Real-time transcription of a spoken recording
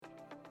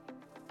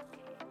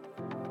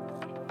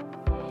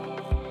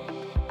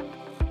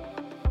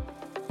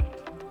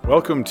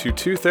Welcome to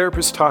Two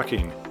Therapists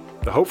Talking.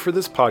 The hope for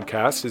this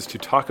podcast is to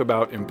talk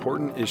about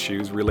important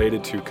issues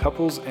related to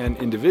couples and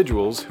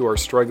individuals who are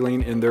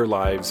struggling in their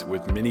lives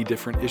with many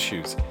different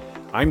issues.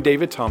 I'm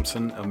David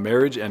Thompson, a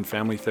marriage and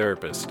family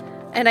therapist.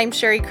 And I'm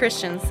Sherry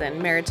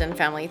Christensen, marriage and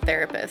family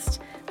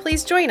therapist.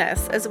 Please join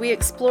us as we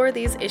explore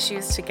these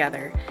issues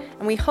together,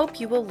 and we hope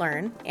you will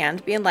learn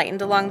and be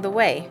enlightened along the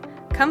way.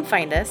 Come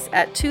find us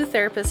at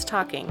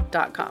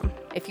twotherapisttalking.com.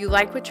 If you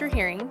like what you're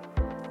hearing,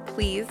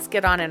 please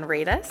get on and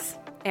rate us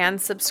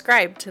and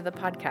subscribe to the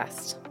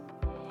podcast.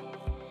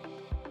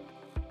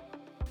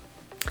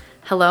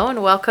 Hello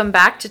and welcome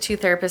back to Two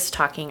Therapists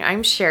Talking.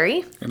 I'm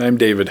Sherry. And I'm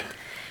David.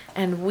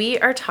 And we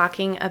are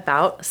talking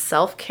about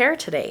self-care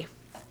today.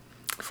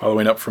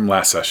 Following up from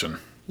last session.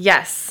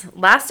 Yes.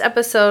 Last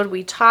episode,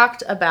 we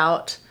talked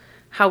about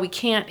how we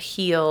can't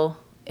heal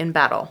in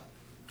battle.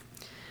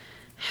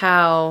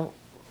 How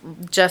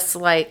just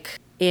like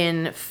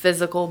in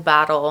physical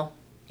battle,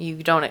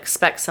 you don't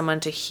expect someone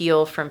to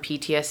heal from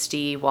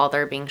PTSD while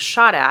they're being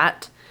shot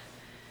at.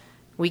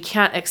 We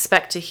can't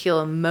expect to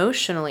heal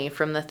emotionally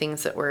from the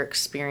things that we're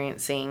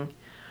experiencing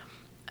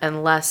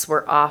unless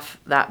we're off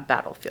that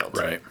battlefield.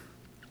 Right.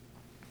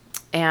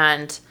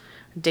 And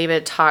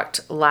David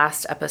talked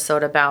last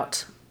episode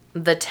about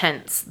the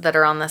tents that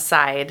are on the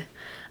side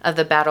of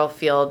the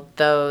battlefield,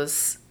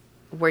 those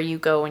where you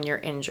go when you're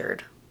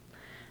injured.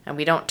 And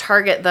we don't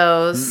target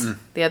those. Mm-mm.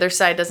 The other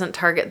side doesn't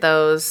target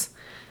those.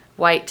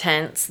 White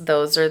tents,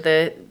 those are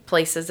the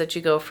places that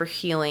you go for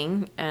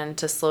healing and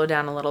to slow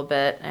down a little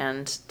bit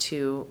and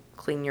to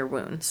clean your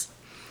wounds.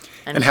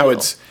 And how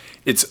it's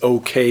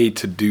okay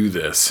to do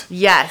this.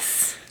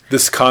 Yes.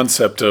 This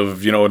concept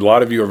of, a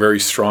lot of you are very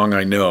strong,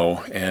 I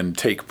know, and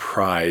take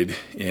pride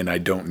in I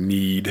don't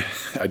need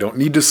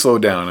to slow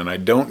down and I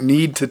don't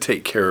need to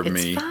take care of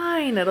me. It's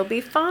fine. It'll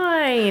be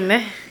fine.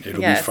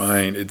 It'll be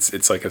fine.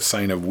 It's like a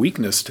sign of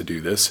weakness to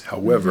do this.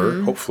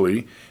 However,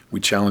 hopefully we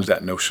challenge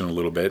that notion a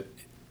little bit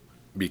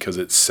because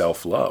it's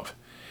self-love.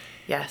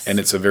 Yes. And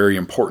it's a very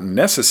important,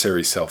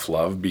 necessary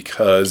self-love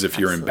because if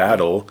you're in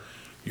battle,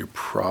 you're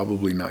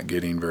probably not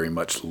getting very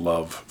much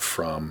love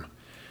from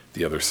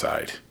the other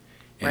side.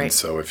 And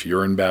so if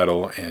you're in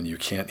battle and you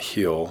can't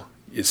heal,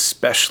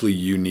 especially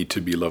you need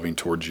to be loving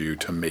towards you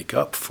to make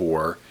up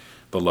for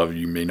the love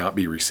you may not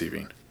be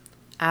receiving.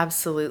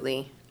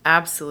 Absolutely.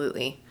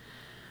 Absolutely.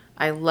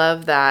 I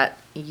love that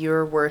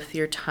you're worth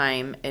your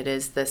time. It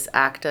is this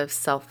act of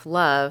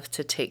self-love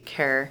to take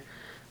care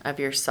of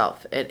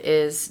yourself. It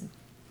is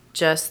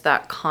just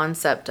that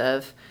concept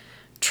of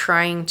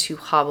trying to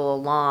hobble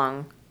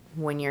along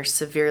when you're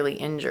severely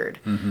injured.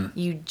 Mm-hmm.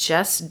 You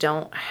just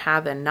don't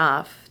have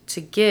enough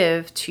to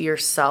give to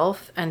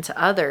yourself and to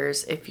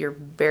others if you're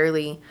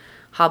barely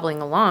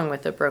hobbling along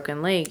with a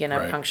broken leg and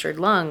a punctured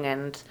lung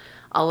and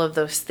all of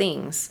those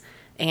things.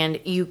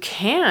 And you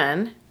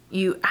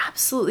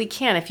absolutely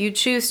can, if you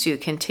choose to,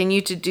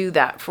 continue to do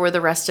that for the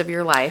rest of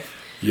your life.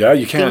 Yeah,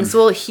 you can. Things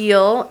will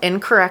heal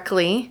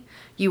incorrectly.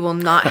 You will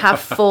not have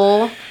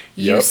full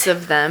use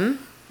of them,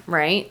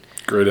 right?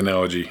 Great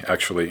analogy,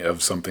 actually,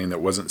 of something that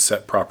wasn't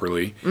set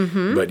properly,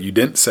 but you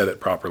didn't set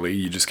it properly.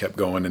 You just kept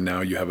going, and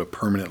now you have a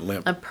permanent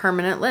limp. A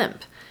permanent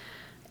limp.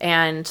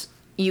 And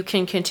you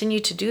can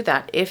continue to do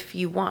that if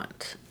you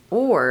want.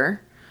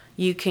 Or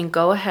you can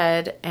go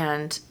ahead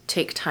and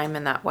take time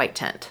in that white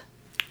tent.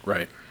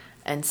 Right.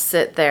 And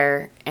sit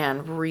there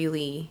and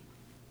really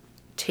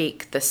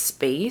take the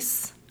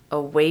space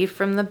away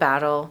from the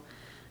battle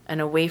and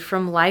away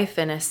from life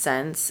in a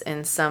sense,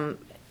 in some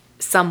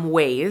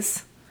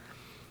ways,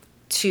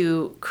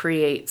 to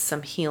create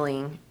some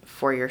healing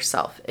for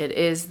yourself. It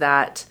is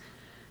that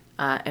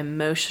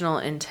emotional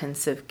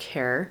intensive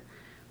care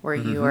where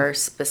you are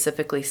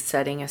specifically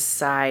setting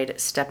aside,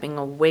 stepping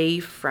away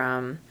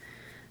from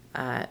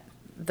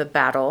the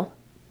battle.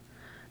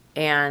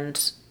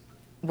 And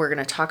we're going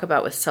to talk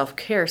about with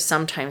self-care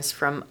sometimes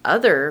from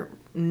other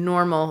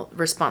normal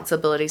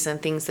responsibilities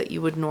and things that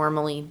you would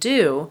normally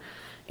do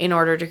in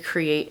order to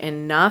create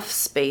enough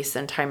space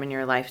and time in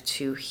your life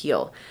to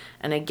heal.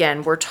 And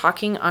again, we're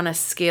talking on a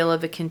scale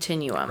of a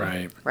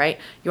continuum, right?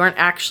 You aren't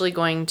actually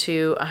going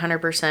to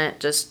 100%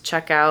 just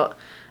check out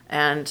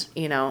and,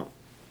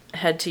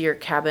 head to your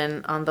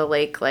cabin on the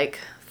lake like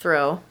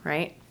Thoreau,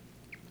 right?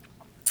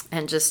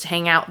 And just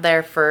hang out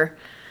there for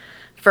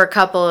a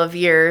couple of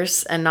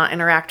years and not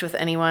interact with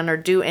anyone or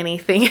do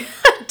anything.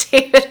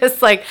 David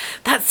is like,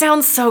 that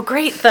sounds so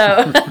great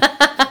though.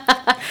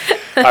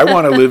 I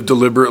want to live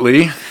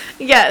deliberately.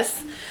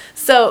 Yes.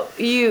 So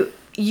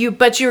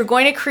but you're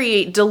going to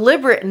create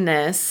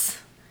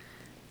deliberateness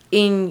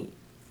in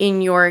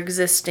your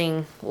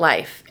existing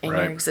life, in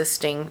your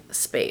existing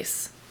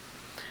space.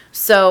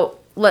 So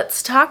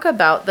let's talk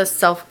about the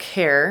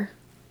self-care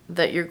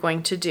that you're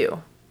going to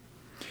do.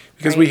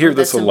 Because we hear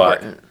this a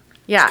lot.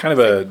 Yeah. It's kind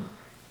of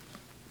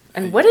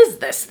and what is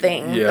this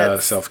thing? Yeah,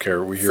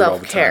 self-care. We hear it all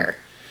the time.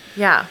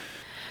 Yeah.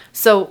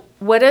 So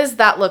what does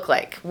that look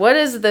like? What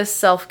is this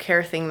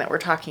self-care thing that we're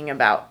talking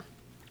about?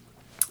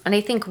 And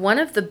I think one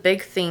of the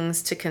big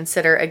things to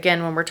consider,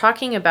 again, when we're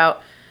talking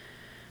about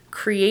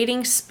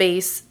creating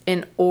space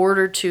in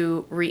order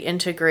to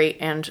reintegrate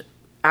and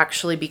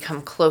actually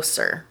become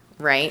closer,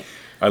 right?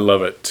 I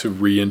love it, to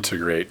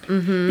reintegrate,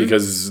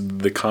 because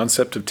the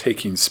concept of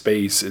taking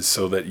space is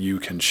so that you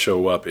can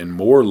show up in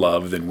more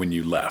love than when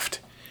you left.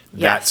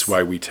 That's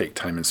why we take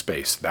time and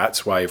space.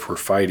 That's why if we're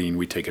fighting,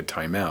 we take a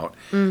time out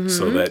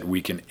so that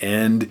we can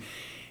end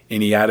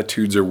any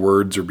attitudes or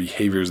words or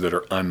behaviors that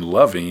are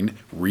unloving,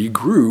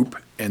 regroup,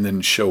 and then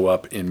show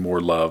up in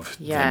more love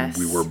than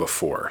we were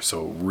before.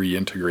 So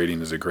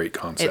reintegrating is a great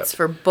concept. It's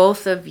for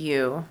both of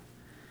you,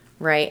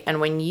 right? And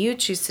when you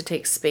choose to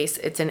take space,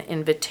 it's an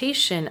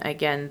invitation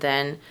again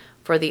then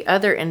for the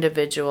other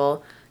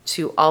individual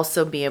to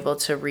also be able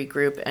to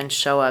regroup and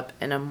show up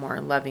in a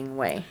more loving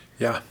way.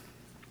 Yeah.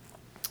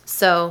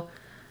 So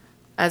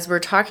as we're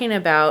talking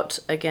about,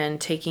 again,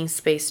 taking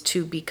space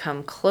to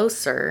become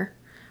closer,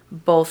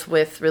 both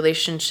with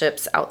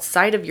relationships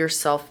outside of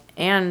yourself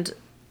and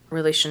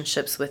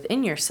relationships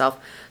within yourself.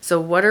 So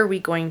what are we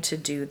going to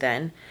do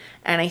then?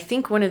 And I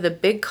think one of the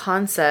big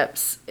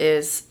concepts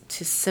is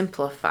to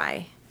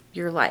simplify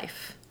your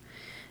life.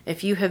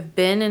 If you have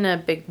been in a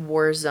big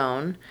war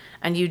zone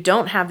and you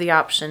don't have the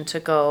option to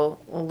go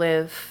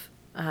live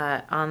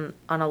on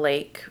a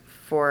lake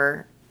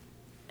for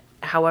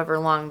however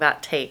long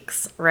that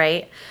takes,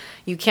 right?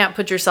 You can't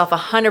put yourself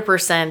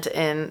 100%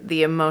 in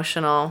the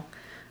emotional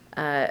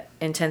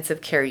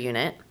intensive care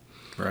unit.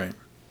 Right.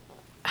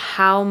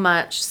 How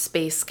much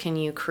space can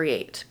you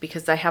create?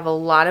 Because I have a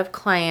lot of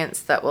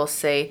clients that will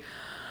say,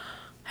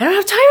 I don't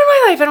have time in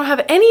my life. I don't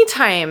have any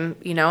time.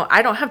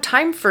 I don't have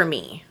time for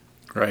me.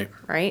 Right.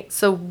 Right.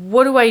 So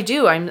what do I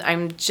do?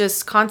 I'm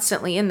just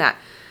constantly in that.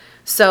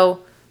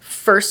 So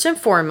first and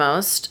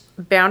foremost,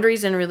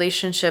 boundaries in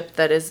relationship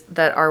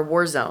that are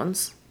war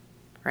zones,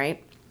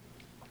 right?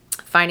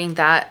 Finding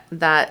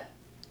that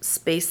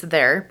space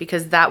there,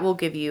 because that will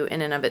give you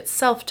in and of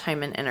itself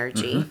time and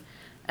energy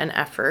and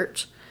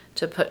effort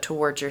to put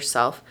towards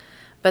yourself.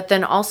 But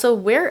then also,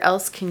 where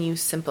else can you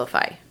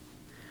simplify?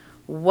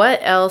 What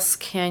else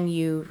can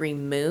you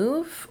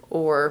remove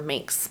or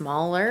make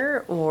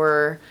smaller,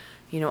 or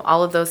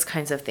all of those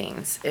kinds of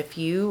things? If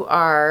you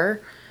are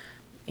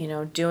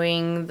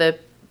doing the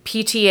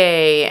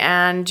PTA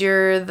and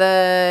you're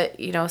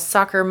the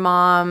soccer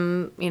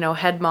mom,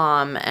 head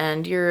mom,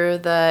 and you're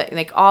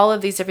the all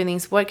of these different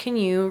things, what can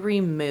you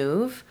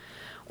remove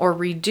or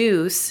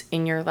reduce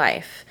in your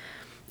life?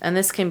 And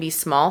this can be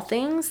small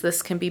things,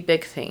 this can be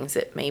big things.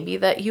 It may be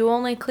that you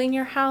only clean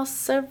your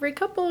house every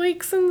couple of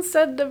weeks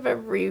instead of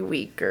every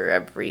week or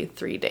every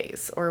 3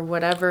 days or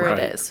whatever it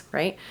is,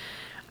 right?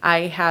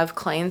 I have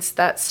clients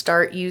that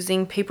start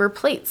using paper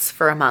plates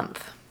for a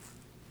month.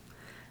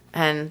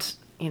 And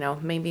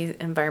maybe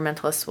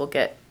environmentalists will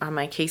get on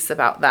my case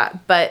about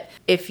that. But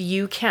if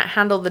you can't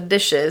handle the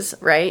dishes,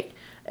 right?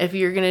 If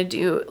you're going to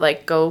do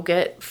go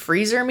get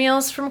freezer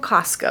meals from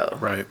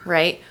Costco,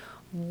 right?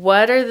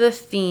 What are the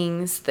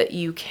things that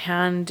you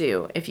can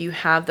do if you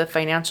have the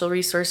financial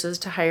resources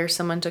to hire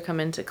someone to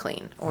come in to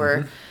clean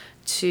or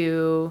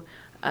to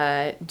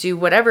do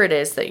whatever it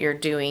is that you're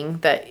doing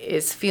that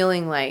is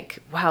feeling like,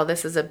 wow,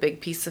 this is a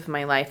big piece of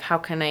my life. How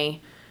can I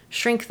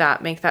shrink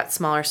that, make that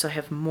smaller so I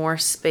have more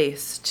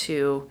space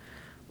to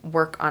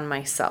work on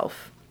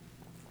myself?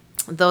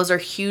 Those are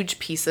huge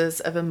pieces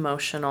of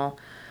emotional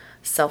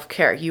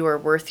self-care. You are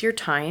worth your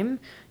time.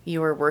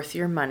 You are worth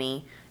your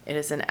money. It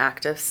is an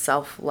act of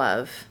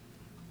self-love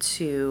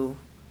to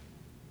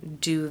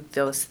do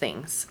those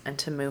things and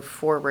to move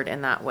forward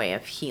in that way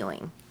of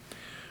healing.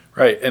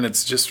 Right. And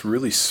it's just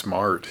really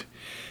smart.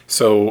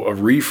 So a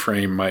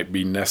reframe might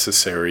be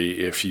necessary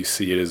if you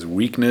see it as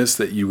weakness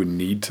that you would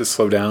need to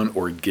slow down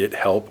or get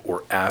help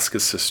or ask a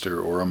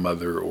sister or a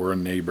mother or a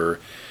neighbor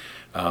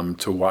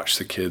to watch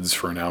the kids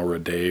for an hour a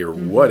day or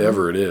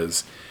whatever it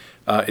is.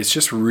 It's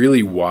just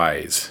really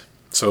wise.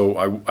 So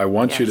I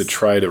want you to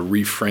try to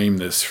reframe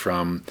this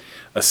from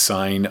a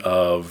sign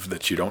of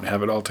that you don't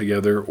have it all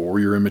together, or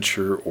you're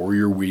immature, or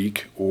you're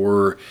weak,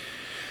 or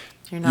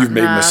you've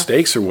made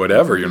mistakes or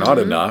whatever, you're not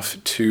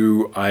enough,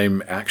 to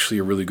I'm actually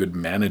a really good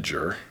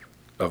manager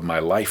of my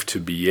life to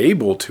be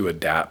able to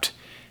adapt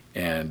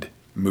and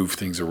move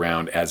things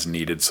around as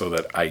needed so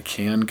that I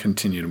can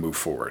continue to move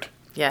forward.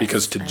 Yes,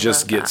 because to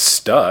just get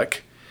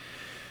stuck,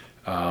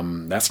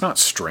 that's not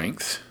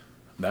strength.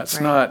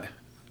 That's not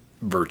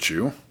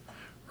virtue,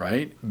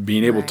 right?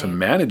 Being able to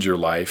manage your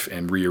life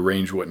and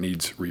rearrange what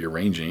needs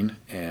rearranging,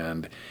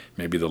 and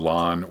maybe the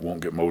lawn won't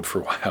get mowed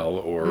for a while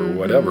or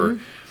whatever.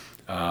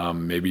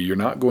 Maybe you're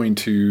not going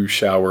to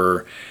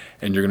shower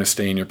and you're going to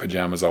stay in your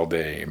pajamas all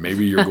day.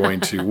 Maybe you're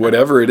going to,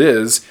 whatever it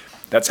is,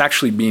 that's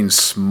actually being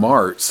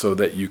smart so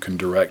that you can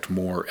direct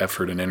more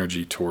effort and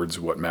energy towards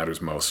what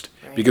matters most.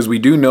 Right. Because we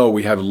do know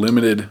we have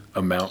limited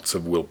amounts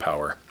of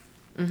willpower.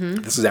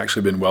 This has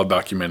actually been well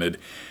documented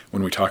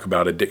when we talk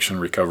about addiction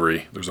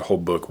recovery. There's a whole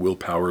book,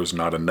 Willpower is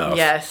Not Enough.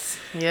 Yes.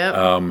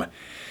 Yep.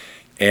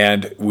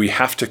 And we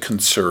have to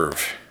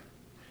conserve.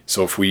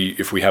 So if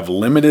we have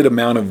limited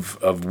amount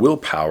of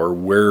willpower,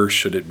 where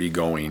should it be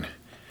going?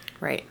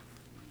 Right.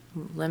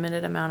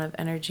 Limited amount of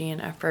energy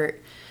and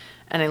effort.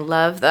 And I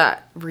love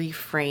that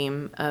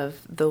reframe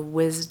of the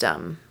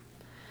wisdom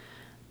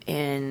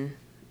in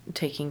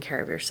taking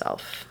care of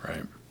yourself.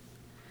 Right.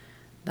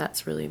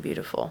 That's really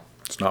beautiful.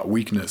 It's not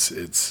weakness,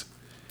 it's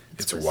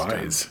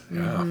wise.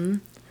 Yeah.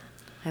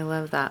 I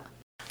love that.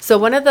 So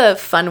one of the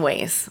fun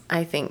ways,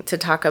 I think, to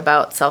talk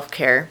about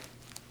self-care,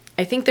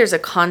 I think there's a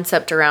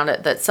concept around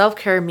it that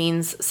self-care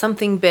means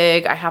something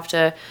big. I have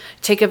to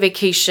take a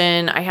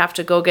vacation. I have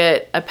to go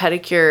get a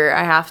pedicure.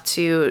 I have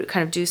to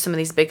kind of do some of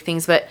these big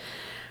things. But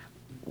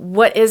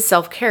what is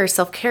self-care?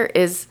 Self-care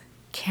is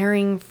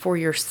caring for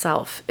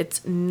yourself.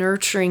 It's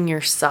nurturing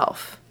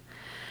yourself.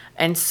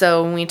 And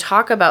so when we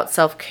talk about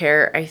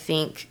self-care, I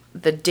think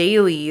the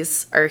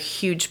dailies are a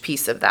huge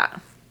piece of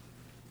that.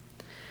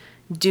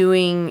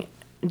 Doing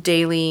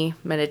daily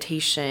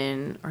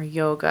meditation or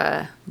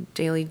yoga,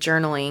 daily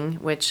journaling,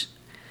 which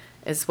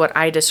is what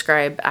I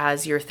describe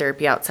as your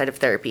therapy outside of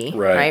therapy,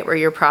 right? Where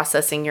you're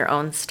processing your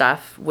own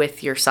stuff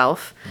with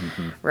yourself,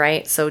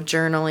 right? So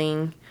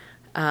journaling,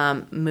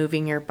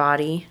 moving your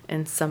body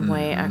in some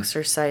way,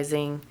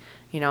 exercising,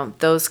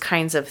 those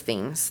kinds of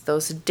things,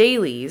 those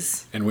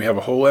dailies. And we have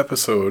a whole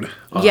episode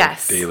on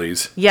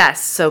dailies.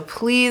 Yes. So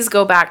please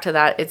go back to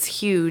that. It's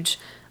huge,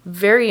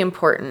 very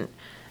important.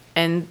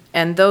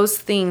 And those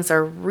things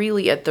are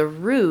really at the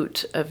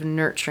root of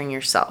nurturing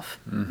yourself.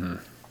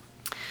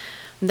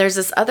 There's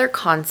this other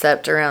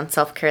concept around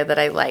self-care that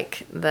I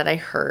like, that I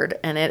heard,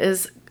 and it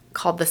is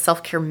called the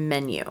self-care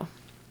menu.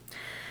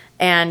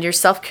 And your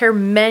self-care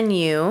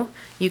menu,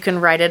 you can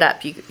write it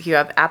up. You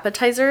have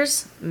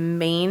appetizers,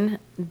 main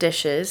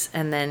dishes,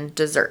 and then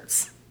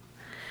desserts.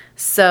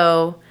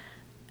 So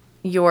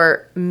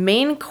your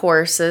main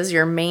courses,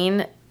 your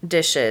main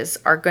dishes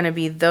are going to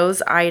be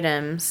those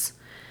items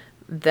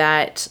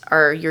that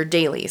are your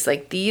dailies.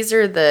 Like these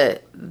are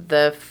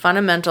the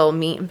fundamental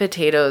meat and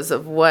potatoes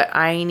of what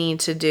I need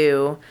to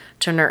do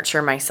to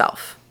nurture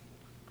myself,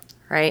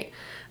 right?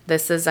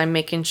 This is, I'm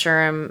making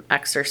sure I'm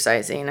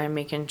exercising. I'm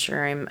making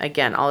sure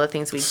again, all the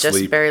things we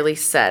just barely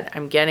said.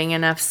 I'm getting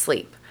enough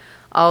sleep.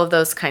 All of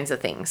those kinds of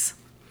things.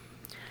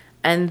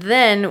 And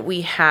then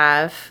we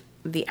have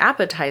the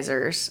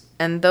appetizers.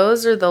 And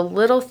those are the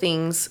little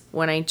things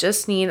when I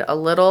just need a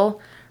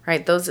little,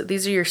 right?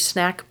 These are your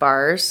snack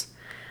bars.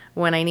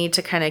 When I need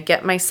to kind of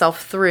get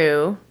myself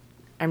through,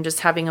 I'm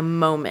just having a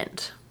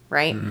moment,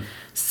 right?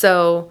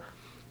 So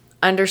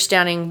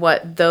understanding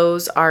what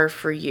those are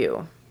for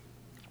you.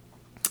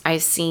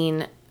 I've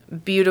seen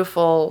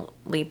beautifully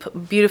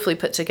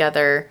put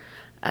together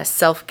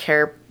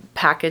self-care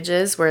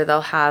packages where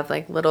they'll have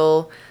like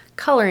little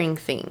coloring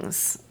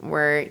things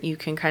where you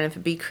can kind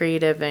of be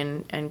creative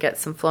and get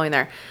some flowing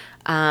there.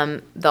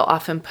 They'll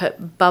often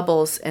put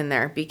bubbles in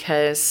there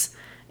because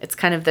it's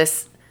kind of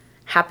this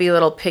happy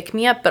little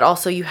pick-me-up, but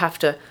also you have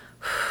to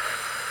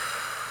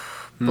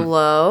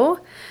blow,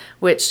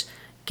 which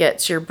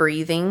gets your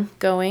breathing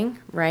going,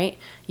 right?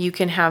 You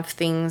can have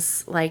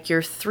things like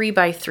your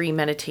 3x3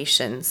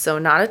 meditation. So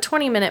not a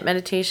 20-minute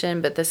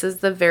meditation, but this is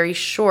the very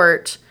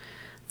short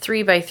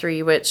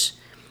 3x3, which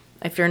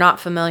if you're not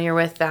familiar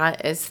with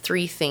that, is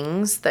 3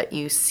 things that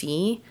you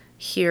see,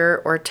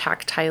 hear, or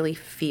tactilely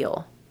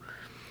feel.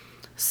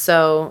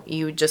 So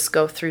you just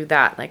go through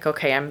that, like,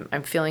 okay,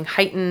 I'm feeling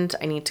heightened.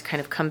 I need to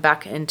kind of come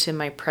back into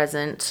my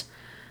present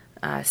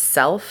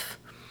self.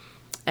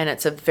 And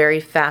it's a very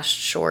fast,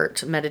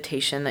 short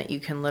meditation that you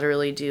can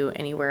literally do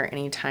anywhere,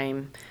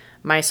 anytime.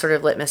 My sort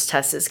of litmus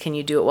test is, can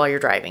you do it while you're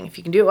driving? If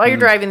you can do it while you're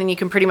driving, then you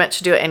can pretty much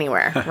do it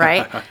anywhere,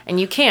 right? And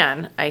you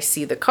can. I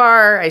see the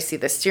car. I see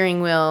the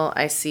steering wheel.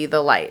 I see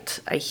the light.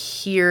 I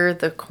hear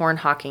the corn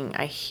hawking.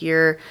 I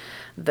hear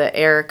the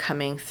air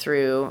coming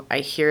through. I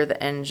hear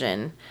the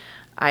engine.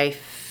 I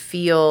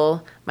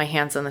feel my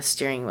hands on the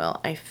steering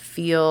wheel. I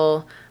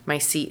feel my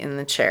seat in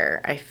the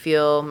chair. I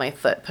feel my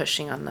foot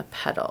pushing on the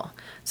pedal.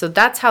 So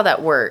that's how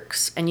that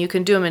works. And you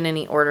can do them in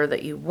any order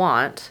that you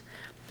want.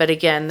 But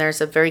again,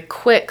 there's a very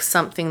quick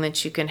something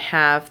that you can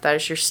have. That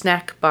is your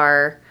snack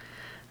bar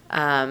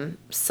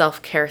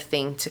self-care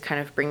thing to kind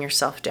of bring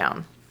yourself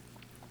down.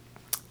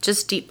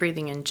 Just deep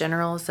breathing in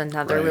general is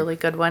another really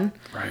good one.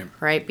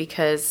 Right?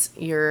 Because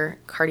your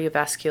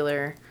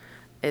cardiovascular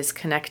is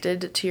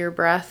connected to your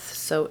breath.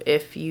 So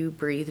if you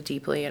breathe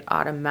deeply, it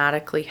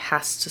automatically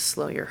has to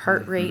slow your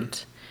heart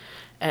rate.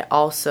 It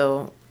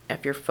also,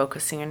 if you're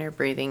focusing on your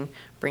breathing,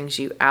 brings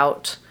you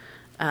out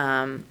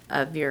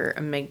of your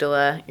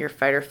amygdala, your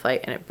fight or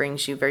flight, and it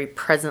brings you very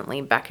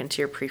presently back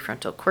into your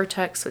prefrontal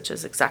cortex, which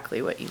is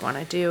exactly what you want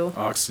to do.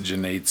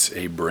 Oxygenates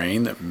a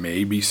brain that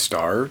may be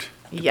starved,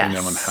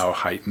 depending on how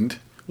heightened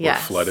or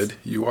flooded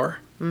you are.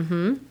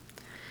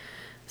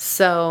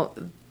 So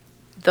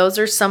those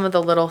are some of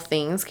the little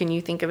things. Can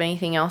you think of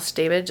anything else,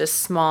 David?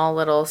 Just small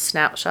little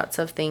snapshots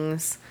of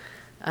things,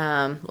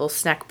 little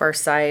snack bar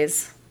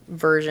size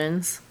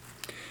versions.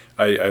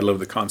 I love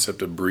the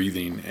concept of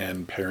breathing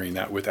and pairing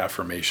that with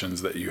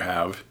affirmations that you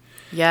have.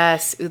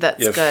 Yes,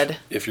 that's good.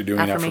 If you're doing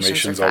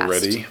affirmations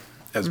already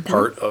as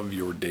part of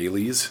your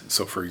dailies.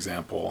 So for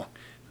example,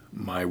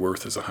 my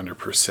worth is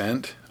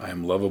 100%. I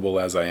am lovable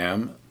as I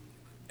am.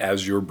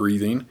 As you're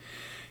breathing,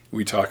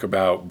 we talk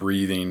about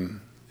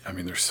breathing. I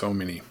mean, there's so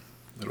many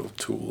little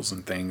tools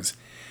and things.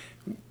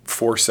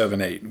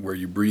 4-7-8, where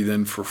you breathe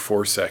in for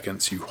 4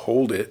 seconds, you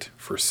hold it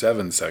for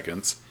 7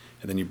 seconds,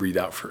 and then you breathe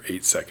out for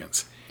 8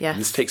 seconds. Yes.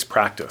 And this takes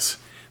practice.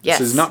 Yes.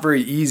 This is not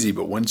very easy,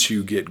 but once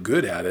you get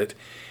good at it,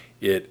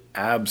 it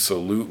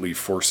absolutely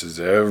forces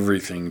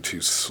everything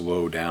to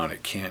slow down.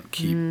 It can't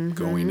keep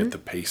going at the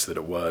pace that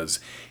it was.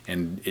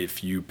 And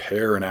if you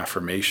pair an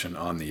affirmation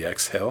on the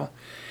exhale,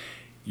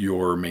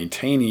 you're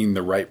maintaining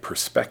the right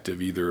perspective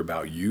either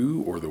about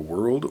you or the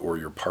world or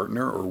your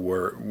partner or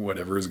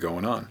whatever is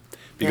going on.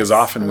 Because Yes,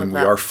 often I when love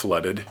we that. are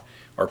flooded,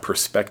 our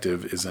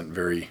perspective isn't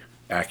very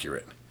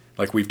accurate.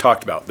 Like we've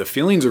talked about, the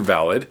feelings are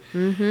valid,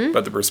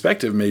 but the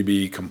perspective may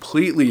be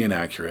completely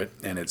inaccurate,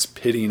 and it's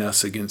pitting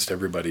us against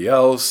everybody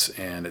else,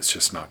 and it's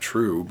just not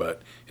true,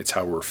 but it's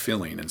how we're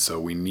feeling. And so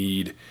we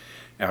need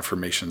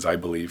affirmations, I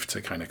believe, to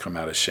kind of come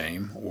out of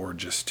shame or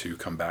just to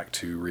come back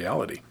to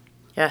reality.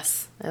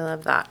 Yes, I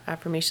love that.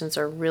 Affirmations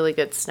are a really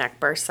good snack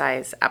bar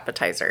size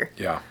appetizer.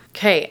 Yeah.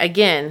 Okay,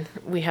 again,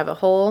 we have a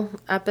whole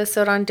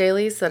episode on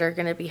dailies that are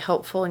going to be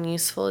helpful and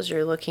useful as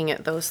you're looking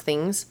at those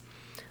things.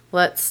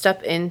 Let's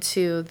step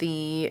into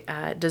the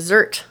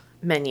dessert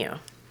menu.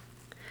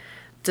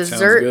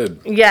 Dessert,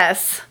 good.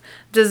 Yes.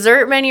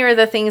 Dessert menu are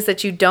the things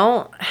that you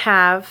don't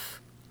have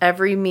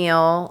every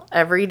meal,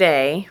 every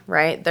day,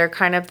 right? They're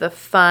kind of the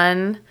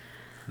fun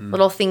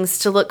little things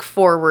to look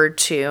forward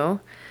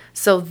to.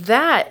 So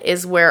that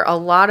is where a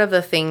lot of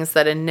the things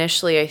that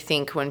initially I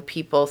think when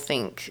people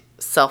think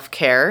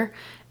self-care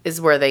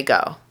is where they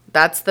go.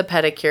 That's the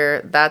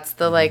pedicure. That's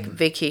the like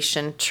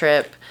vacation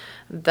trip.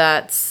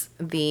 That's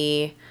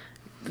the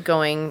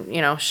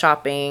going,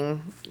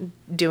 shopping,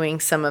 doing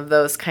some of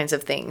those kinds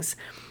of things.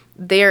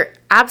 They're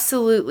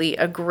absolutely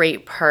a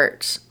great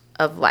part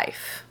of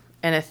life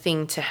and a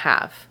thing to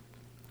have.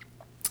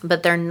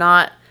 But they're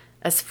not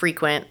as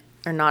frequent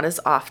or not as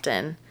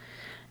often.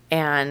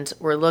 And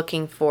we're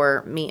looking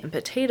for meat and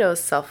potatoes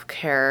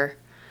self-care,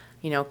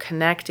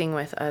 connecting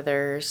with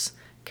others,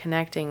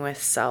 connecting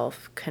with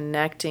self,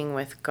 connecting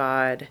with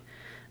God,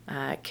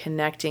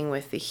 connecting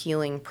with the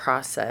healing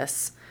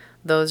process.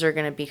 Those are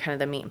going to be kind of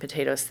the meat and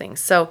potatoes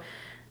things. So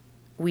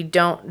we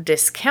don't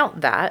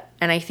discount that.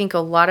 And I think a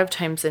lot of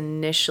times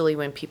initially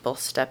when people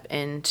step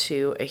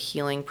into a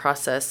healing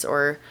process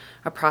or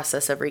a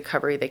process of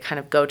recovery, they kind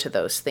of go to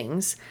those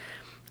things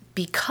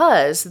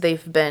because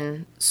they've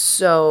been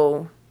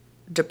so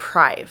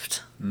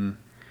deprived,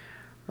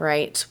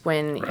 right?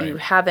 When you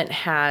haven't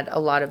had a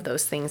lot of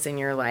those things in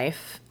your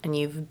life and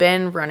you've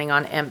been running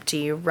on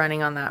empty,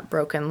 running on that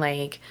broken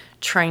leg,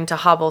 trying to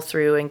hobble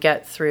through and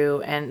get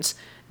through and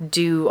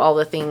do all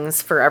the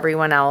things for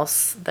everyone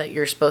else that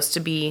you're supposed to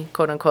be,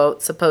 quote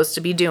unquote, supposed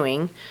to be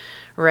doing,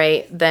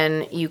 right?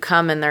 Then you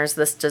come and there's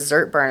this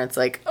dessert bar and it's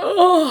like,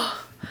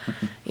 oh,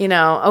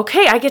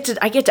 okay, I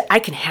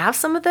can have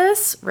some of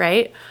this,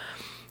 right?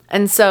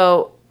 And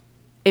so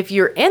if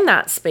you're in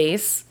that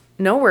space,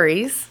 no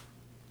worries.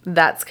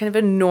 That's kind of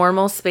a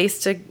normal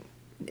space to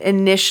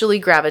initially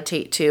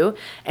gravitate to.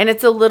 And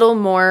it's a little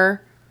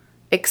more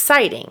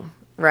exciting,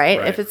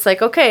 right? If it's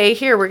like, okay,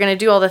 here, we're going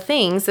to do all the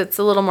things, it's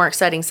a little more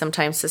exciting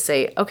sometimes to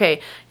say, okay,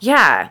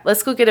 yeah,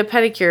 let's go get a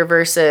pedicure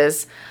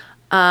versus,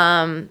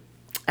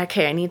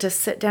 okay, I need to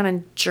sit down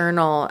and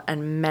journal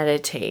and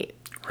meditate,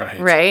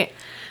 right?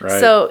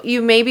 So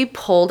you may be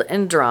pulled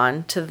and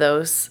drawn to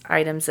those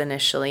items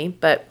initially,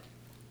 but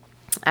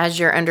as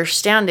you're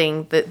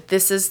understanding that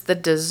this is the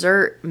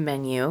dessert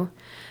menu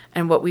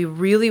and what we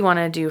really want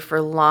to do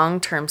for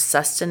long-term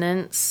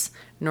sustenance,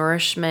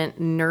 nourishment,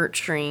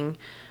 nurturing,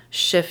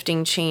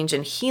 shifting, change,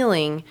 and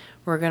healing,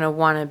 we're going to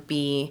want to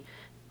be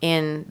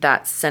in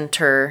that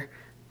center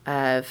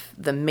of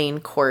the main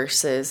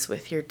courses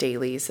with your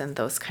dailies and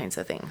those kinds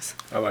of things.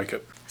 I like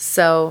it.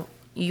 So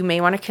you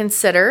may want to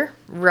consider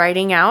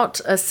writing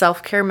out a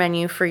self-care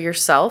menu for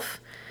yourself.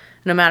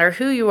 No matter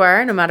who you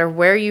are, no matter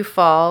where you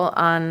fall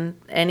on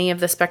any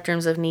of the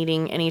spectrums of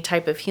needing any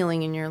type of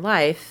healing in your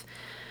life,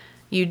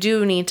 you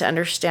do need to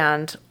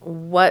understand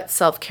what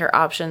self-care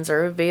options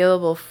are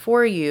available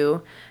for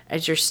you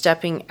as you're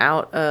stepping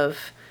out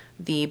of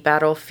the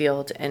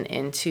battlefield and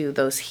into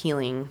those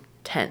healing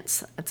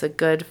tents. It's a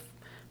good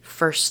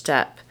first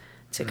step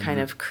to kind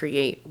of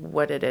create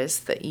what it is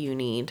that you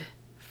need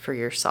for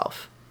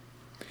yourself.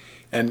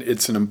 And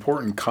it's an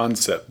important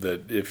concept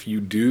that if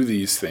you do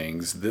these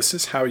things, this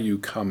is how you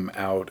come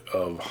out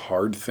of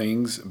hard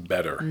things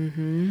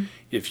better.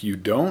 If you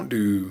don't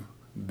do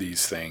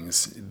these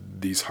things,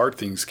 these hard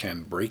things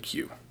can break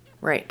you.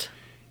 Right.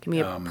 It can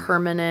be a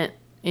permanent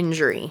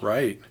injury.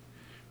 Right.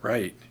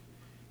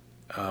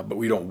 But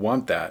we don't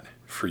want that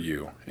for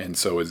you. And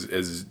so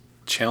as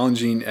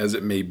challenging as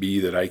it may be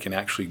that I can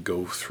actually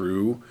go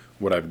through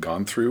what I've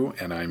gone through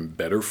and I'm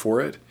better for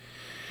it,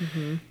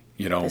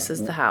 this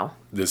is the how.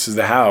 This is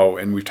the how.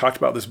 And we've talked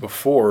about this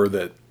before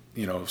that,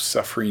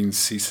 suffering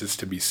ceases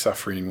to be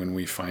suffering when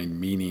we find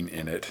meaning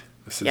in it.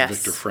 This is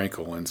Viktor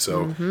Frankl. And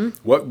so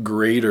what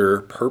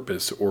greater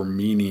purpose or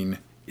meaning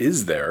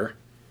is there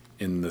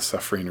in the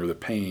suffering or the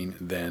pain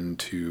than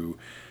to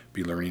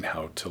be learning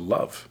how to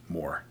love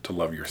more, to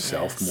love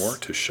yourself Yes. more,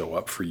 to show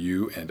up for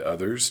you and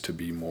others, to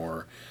be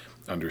more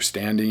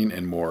understanding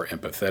and more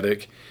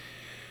empathetic.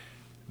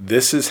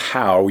 This is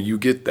how you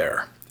get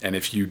there. And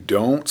if you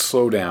don't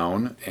slow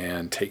down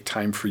and take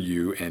time for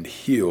you and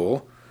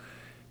heal,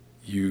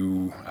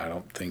 I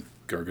don't think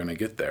are going to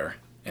get there.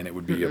 And it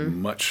would be a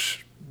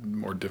much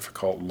more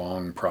difficult,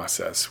 long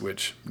process,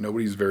 which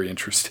nobody's very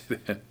interested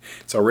in.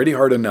 It's already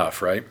hard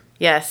enough, right?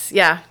 Yes.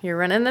 Yeah. You're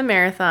running the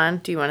marathon.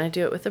 Do you want to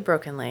do it with a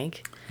broken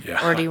leg?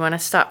 Yeah. Or do you want to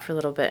stop for a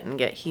little bit and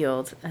get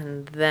healed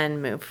and then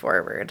move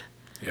forward?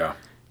 Yeah.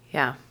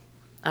 Yeah,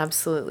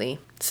 absolutely.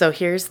 So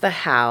here's the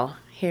how.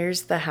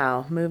 Here's the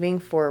how. Moving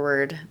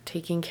forward,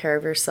 taking care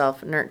of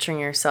yourself, nurturing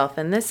yourself.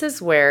 And this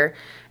is where,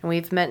 and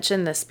we've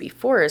mentioned this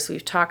before as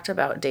we've talked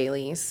about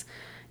dailies,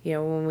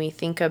 when we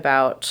think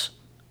about,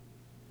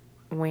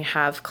 we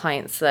have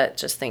clients that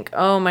just think,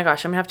 oh my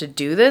gosh, I'm going to have to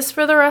do this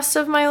for the rest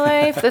of my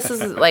life. This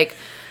is like,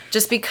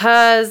 just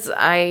because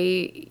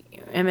I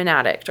am an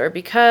addict or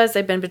because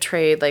I've been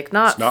betrayed, like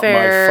not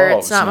fair. My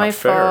fault. It's not my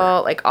fair.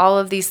 fault. Like all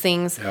of these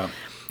things. Yeah.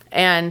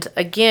 And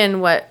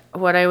again, what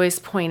I always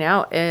point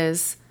out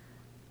is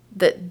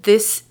that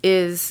this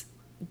is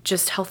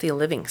just healthy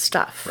living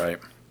stuff. Right.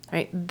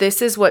 Right?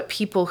 This is what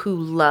people who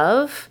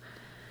love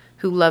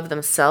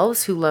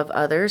themselves, who love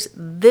others,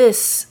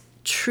 this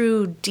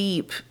true,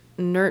 deep,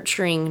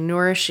 nurturing,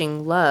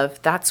 nourishing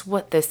love, that's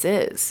what this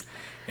is.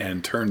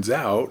 And turns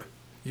out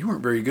you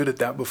weren't very good at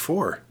that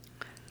before.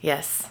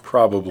 Yes.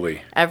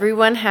 Probably.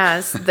 Everyone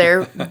has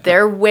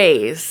their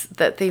ways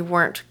that they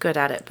weren't good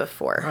at it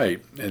before.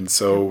 Right. And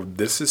so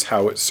this is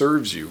how it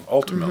serves you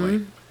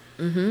ultimately.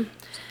 And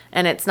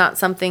it's not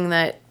something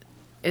that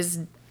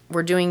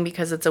we're doing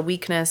because it's a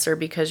weakness or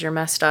because you're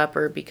messed up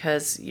or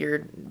because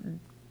you're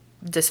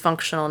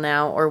dysfunctional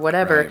now or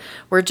whatever. Right.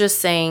 We're just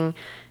saying,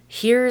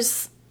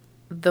 here's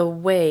the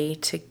way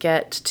to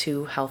get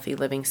to healthy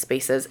living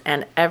spaces.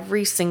 And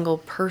every single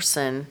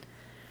person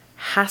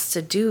has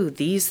to do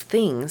these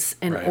things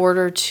in Right.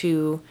 order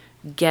to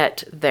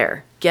get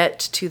there, get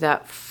to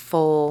that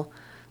full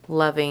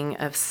loving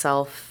of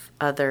self,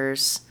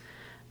 others,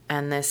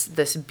 and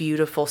this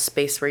beautiful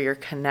space where you're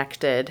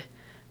connected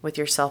with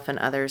yourself and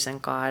others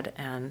and God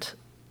and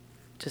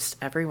just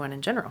everyone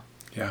in general.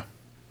 Yeah.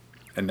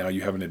 And now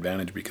you have an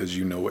advantage because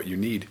you know what you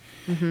need.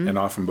 And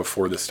often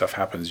before this stuff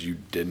happens, you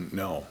didn't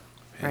know.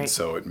 And Right.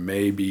 so it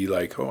may be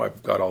like, oh,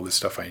 I've got all this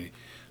stuff I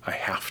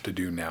have to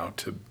do now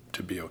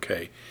to be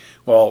okay.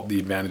 Well, the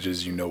advantage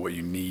is you know what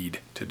you need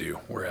to do,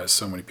 whereas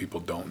so many people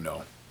don't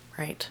know.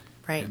 Right,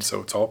 right. And so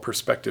it's all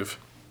perspective.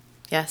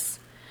 Yes.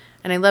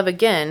 And I love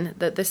again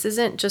that this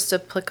isn't just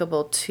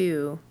applicable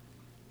to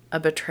a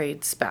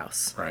betrayed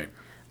spouse. Right.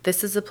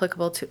 This is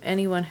applicable to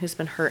anyone who's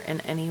been hurt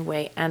in any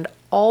way and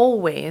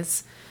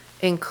always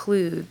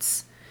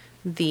includes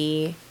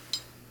the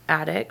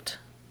addict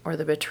or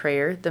the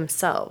betrayer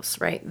themselves,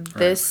 right?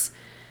 This,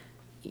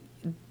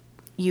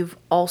 you've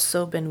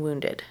also been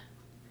wounded.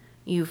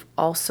 You've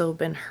also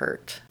been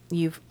hurt.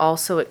 You've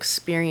also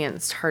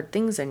experienced hard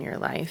things in your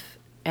life,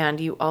 and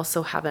you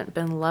also haven't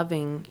been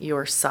loving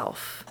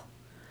yourself.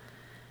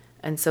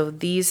 And so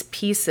these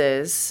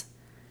pieces,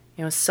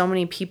 so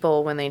many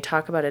people, when they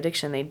talk about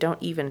addiction, they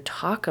don't even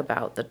talk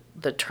about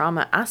the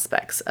trauma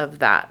aspects of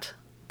that,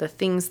 the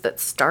things that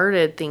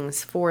started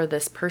things for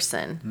this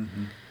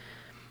person,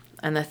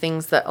 and the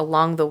things that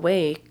along the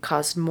way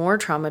caused more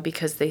trauma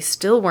because they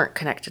still weren't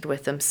connected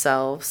with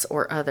themselves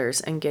or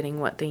others and getting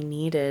what they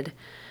needed.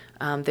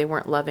 They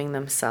weren't loving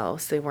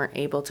themselves. They weren't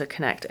able to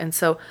connect. And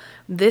so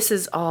this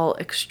is all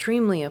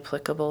extremely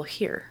applicable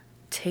here.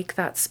 Take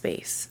that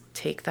space.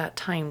 Take that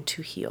time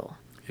to heal.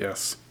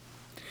 Yes.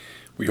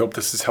 We hope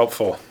this is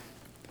helpful.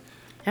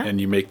 Yeah.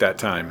 And you make that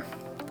time.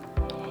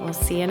 We'll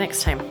see you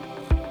next time.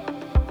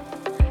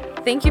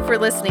 Thank you for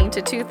listening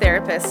to Two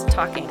Therapists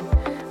Talking.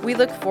 We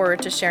look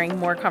forward to sharing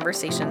more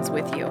conversations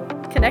with you.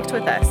 Connect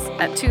with us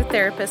at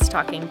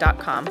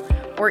twotherapisttalking.com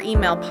or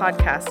email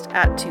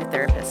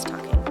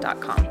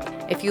podcast@twotherapisttalking.com.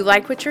 If you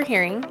like what you're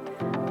hearing,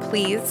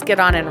 please get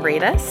on and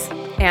rate us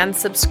and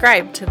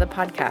subscribe to the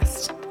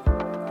podcast.